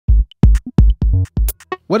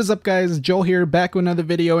What is up guys, Joel here back with another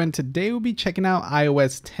video, and today we'll be checking out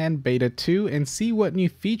iOS 10 Beta 2 and see what new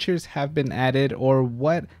features have been added or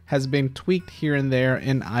what has been tweaked here and there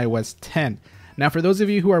in iOS 10. Now for those of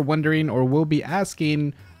you who are wondering or will be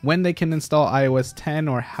asking when they can install iOS 10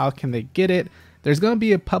 or how can they get it, there's going to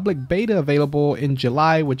be a public beta available in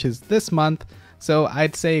July, which is this month, so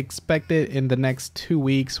I'd say expect it in the next 2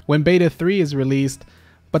 weeks when Beta 3 is released.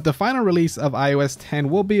 But the final release of iOS 10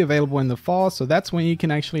 will be available in the fall, so that's when you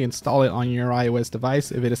can actually install it on your iOS device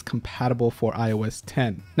if it is compatible for iOS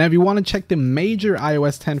 10. Now if you want to check the major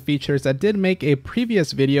iOS 10 features, I did make a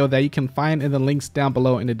previous video that you can find in the links down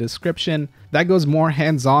below in the description. That goes more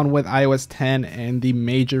hands-on with iOS 10 and the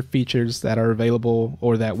major features that are available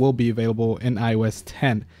or that will be available in iOS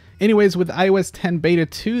 10. Anyways, with iOS 10 Beta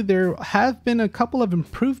 2, there have been a couple of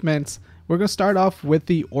improvements. We're going to start off with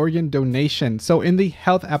the organ donation. So in the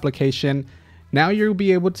health application, now you'll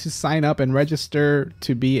be able to sign up and register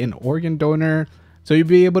to be an organ donor. So you'll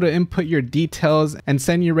be able to input your details and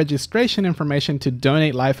send your registration information to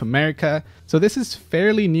Donate Life America. So this is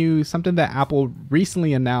fairly new, something that Apple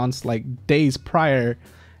recently announced like days prior,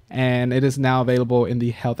 and it is now available in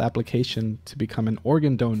the health application to become an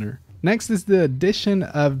organ donor. Next is the addition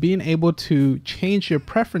of being able to change your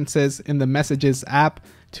preferences in the Messages app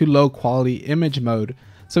to low quality image mode.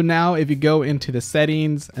 So now if you go into the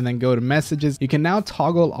settings and then go to Messages, you can now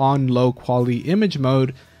toggle on low quality image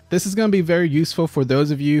mode. This is going to be very useful for those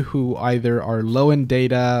of you who either are low in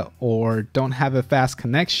data or don't have a fast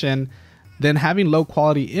connection. Then having low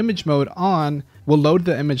quality image mode on will load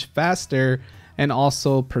the image faster and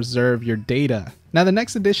also preserve your data. Now the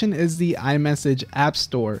next addition is the iMessage App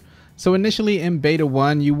Store. So initially in Beta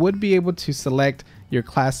 1, you would be able to select your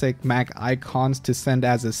classic Mac icons to send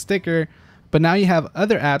as a sticker, but now you have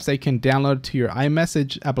other apps that you can download to your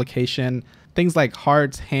iMessage application, things like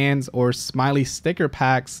hearts, hands, or smiley sticker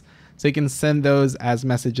packs, so you can send those as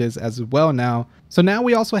messages as well now. So now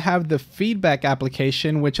we also have the feedback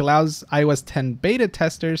application, which allows iOS 10 beta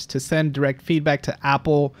testers to send direct feedback to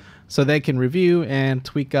Apple so they can review and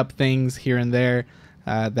tweak up things here and there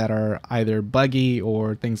that are either buggy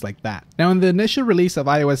or things like that. Now in the initial release of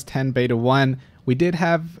iOS 10 Beta 1, we did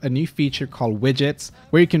have a new feature called widgets,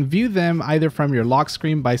 where you can view them either from your lock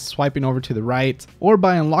screen by swiping over to the right, or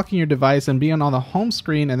by unlocking your device and being on the home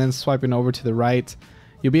screen and then swiping over to the right.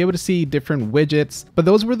 You'll be able to see different widgets, but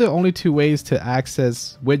those were the only two ways to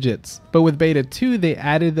access widgets. But with Beta 2, they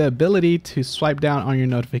added the ability to swipe down on your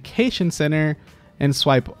notification center and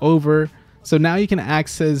swipe over. So now you can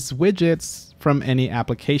access widgets from any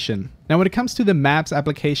application. Now when it comes to the Maps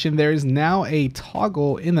application, there is now a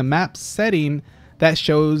toggle in the Maps setting that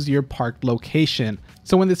shows your parked location.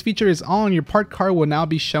 So when this feature is on, your parked car will now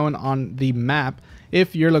be shown on the map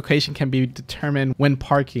if your location can be determined when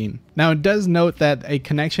parking. Now it does note that a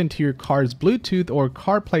connection to your car's Bluetooth or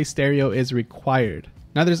CarPlay stereo is required.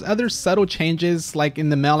 Now there's other subtle changes, like in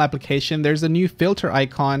the Mail application, there's a new filter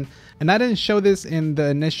icon, and I didn't show this in the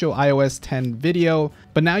initial iOS 10 video,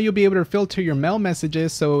 but now you'll be able to filter your mail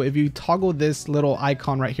messages. So if you toggle this little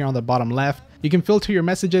icon right here on the bottom left, you can filter your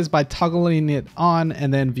messages by toggling it on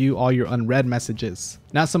and then view all your unread messages.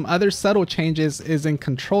 Now some other subtle changes is in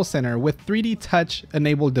Control Center. With 3D Touch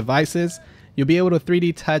enabled devices, you'll be able to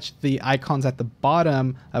 3D touch the icons at the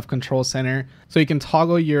bottom of Control Center, so you can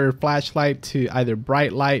toggle your flashlight to either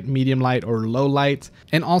bright light, medium light, or low light.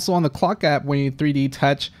 And also on the clock app, when you 3D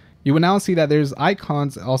touch, you will now see that there's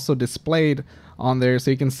icons also displayed on there,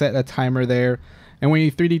 so you can set a timer there. And when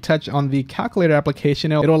you 3D touch on the calculator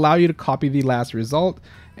application, it'll allow you to copy the last result.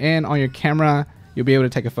 And on your camera, you'll be able to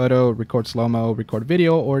take a photo, record slow-mo, record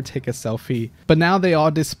video, or take a selfie. But now they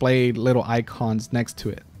all display little icons next to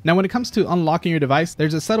it. Now when it comes to unlocking your device,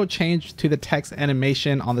 there's a subtle change to the text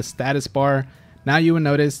animation on the status bar. Now you will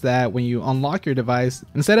notice that when you unlock your device,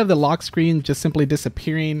 instead of the lock screen just simply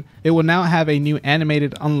disappearing, it will now have a new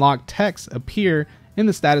animated unlock text appear in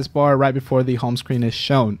the status bar right before the home screen is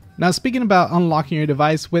shown. Now speaking about unlocking your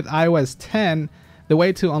device, with iOS 10, the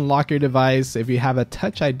way to unlock your device, if you have a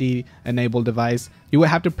Touch ID enabled device, you would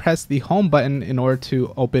have to press the home button in order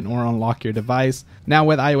to open or unlock your device. Now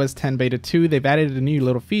with iOS 10 Beta 2, they've added a new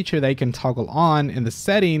little feature that you can toggle on in the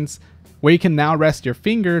settings, where you can now rest your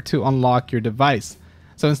finger to unlock your device.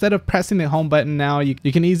 So instead of pressing the home button now, you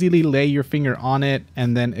can easily lay your finger on it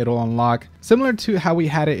and then it'll unlock, similar to how we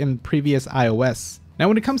had it in previous iOS. Now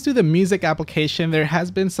when it comes to the music application, there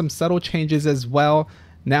has been some subtle changes as well.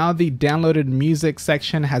 Now the downloaded music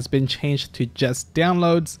section has been changed to just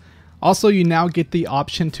downloads. Also, you now get the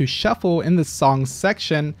option to shuffle in the songs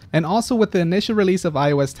section, and also with the initial release of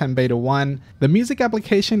iOS 10 Beta 1, the music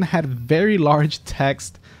application had very large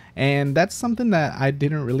text and that's something that I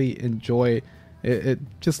didn't really enjoy. It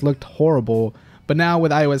just looked horrible. But now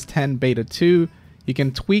with iOS 10 beta 2, you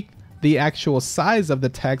can tweak the actual size of the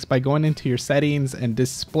text by going into your settings and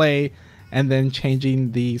display and then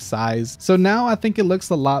changing the size. So now I think it looks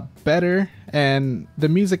a lot better, and the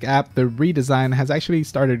music app, the redesign, has actually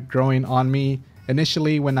started growing on me.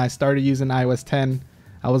 Initially when I started using iOS 10,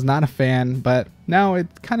 I was not a fan, but now it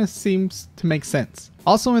kind of seems to make sense.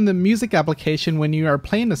 Also in the music application, when you are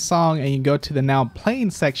playing a song and you go to the now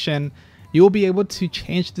playing section, you will be able to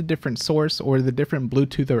change the different source or the different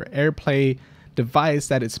Bluetooth or AirPlay device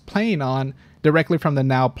that it's playing on directly from the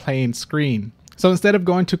now playing screen. So instead of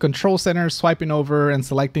going to Control Center, swiping over and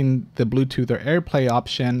selecting the Bluetooth or AirPlay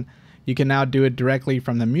option, you can now do it directly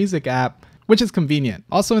from the music app, which is convenient.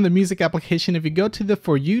 Also in the music application, if you go to the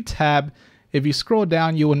For You tab, if you scroll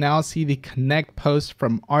down, you will now see the Connect post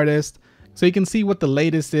from artists, so you can see what the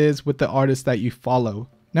latest is with the artists that you follow.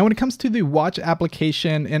 Now when it comes to the Watch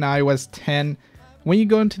application in iOS 10, when you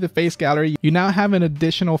go into the Face Gallery, you now have an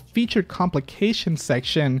additional featured complications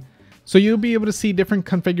section. So you'll be able to see different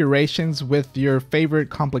configurations with your favorite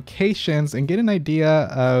complications and get an idea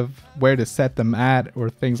of where to set them at or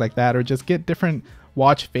things like that, or just get different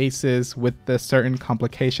watch faces with the certain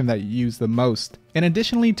complication that you use the most. And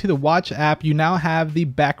additionally to the Watch app, you now have the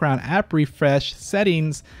background app refresh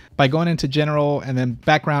settings by going into General and then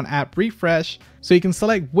background app refresh, so you can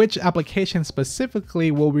select which application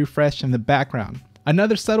specifically will refresh in the background.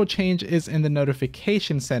 Another subtle change is in the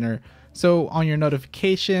notification center. So on your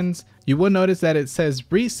notifications, you will notice that it says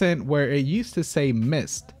recent where it used to say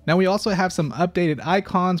missed. Now we also have some updated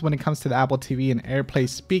icons when it comes to the Apple TV and AirPlay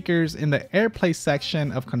speakers in the AirPlay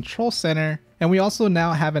section of Control Center. And we also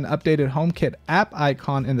now have an updated HomeKit app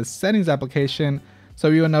icon in the settings application. So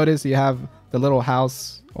you will notice you have the little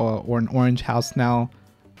house or an orange house now.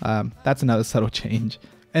 That's another subtle change.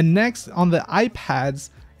 And next on the iPads,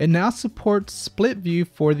 it now supports split view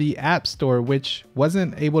for the App Store, which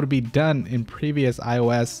wasn't able to be done in previous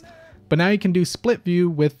iOS. But now you can do split view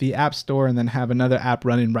with the App Store and then have another app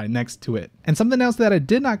running right next to it. And something else that I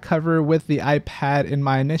did not cover with the iPad in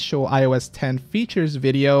my initial iOS 10 features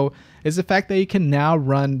video is the fact that you can now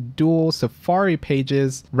run dual Safari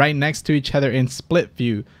pages right next to each other in split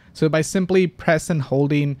view. So by simply press and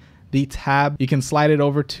holding the tab, you can slide it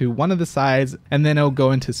over to one of the sides and then it'll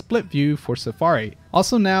go into split view for Safari.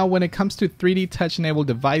 Also now when it comes to 3D touch enabled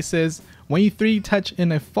devices, when you 3D touch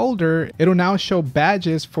in a folder, it'll now show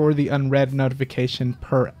badges for the unread notification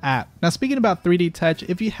per app. Now speaking about 3D touch,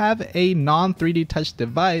 if you have a non 3D touch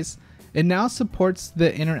device, it now supports the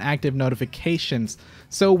interactive notifications.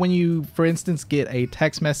 So when you, for instance, get a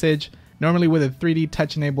text message, normally with a 3D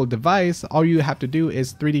touch enabled device, all you have to do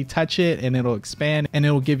is 3D touch it and it'll expand and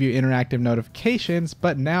it'll give you interactive notifications.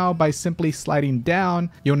 But now by simply sliding down,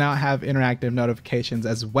 you'll now have interactive notifications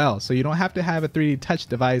as well. So you don't have to have a 3D touch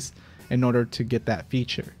device in order to get that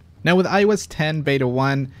feature. Now with iOS 10 beta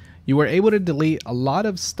 1, you were able to delete a lot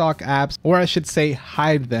of stock apps, or I should say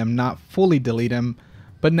hide them, not fully delete them.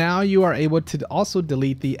 But now you are able to also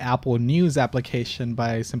delete the Apple News application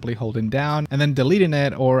by simply holding down and then deleting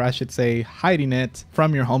it, or I should say hiding it,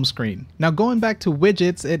 from your home screen. Now going back to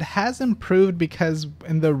widgets, it has improved because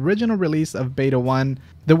in the original release of beta 1,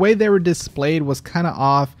 the way they were displayed was kind of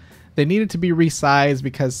off. They needed to be resized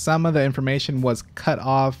because some of the information was cut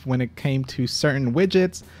off when it came to certain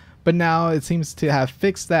widgets. But now it seems to have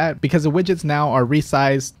fixed that because the widgets now are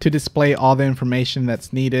resized to display all the information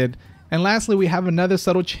that's needed. And lastly, we have another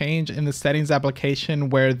subtle change in the settings application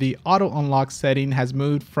where the auto unlock setting has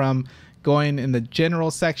moved from going in the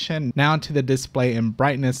general section now to the display and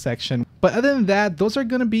brightness section. But other than that, those are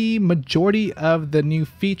going to be majority of the new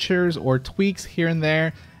features or tweaks here and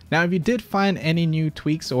there. Now, if you did find any new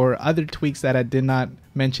tweaks or other tweaks that I did not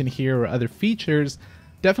mention here or other features,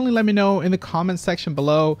 definitely let me know in the comments section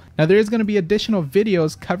below. Now, there is going to be additional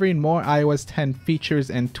videos covering more iOS 10 features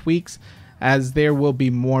and tweaks, as there will be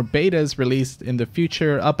more betas released in the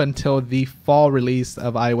future up until the fall release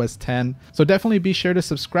of iOS 10. So definitely be sure to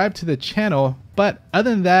subscribe to the channel. But other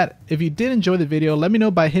than that, if you did enjoy the video, let me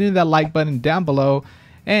know by hitting that like button down below.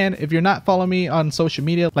 And if you're not following me on social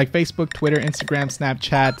media like Facebook, Twitter, Instagram,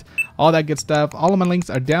 Snapchat, all that good stuff, all of my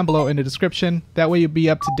links are down below in the description. That way you'll be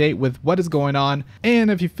up to date with what is going on.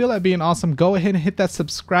 And if you feel like being awesome, go ahead and hit that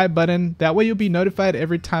subscribe button. That way you'll be notified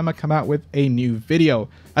every time I come out with a new video.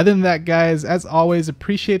 Other than that, guys, as always,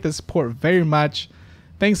 appreciate the support very much.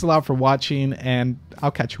 Thanks a lot for watching, and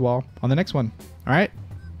I'll catch you all on the next one. All right,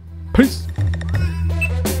 peace.